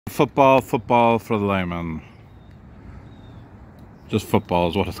Football for the layman. Just football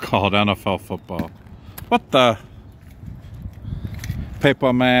is what it's called, NFL football. What the?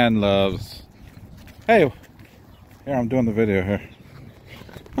 Paper Man loves. Hey, here, I'm doing the video here.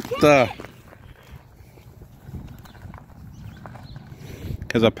 What the?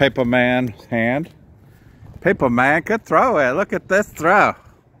 Here's a Paper Man hand. Paper Man could throw it. Look at this throw.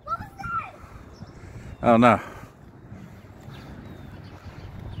 Oh no.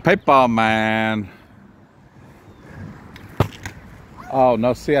 Paper Man. Oh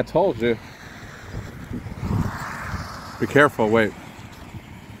no, see, I told you. Be careful, wait.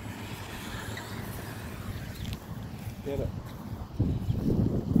 Get it.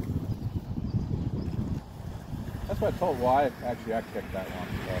 That's what I told Wyatt. Actually, I kicked that one.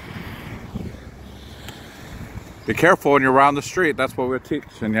 So. Be careful when you're around the street. That's what we're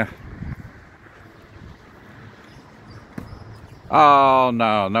teaching you. Oh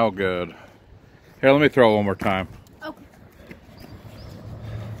no, no good. Here, let me throw it one more time. Okay.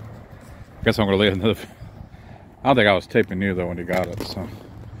 Guess I'm gonna leave another. I don't think I was taping you though when you got it. So,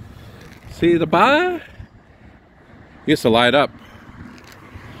 see the bye? Used to light up.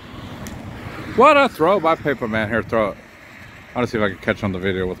 What a throw by Paper Man. Here, throw it. I want to see if I can catch on the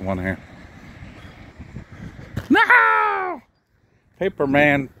video with one hand. No! Paper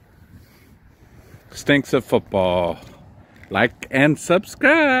Man stinks at football. Like and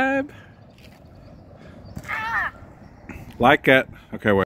subscribe. Like it. Okay, wait.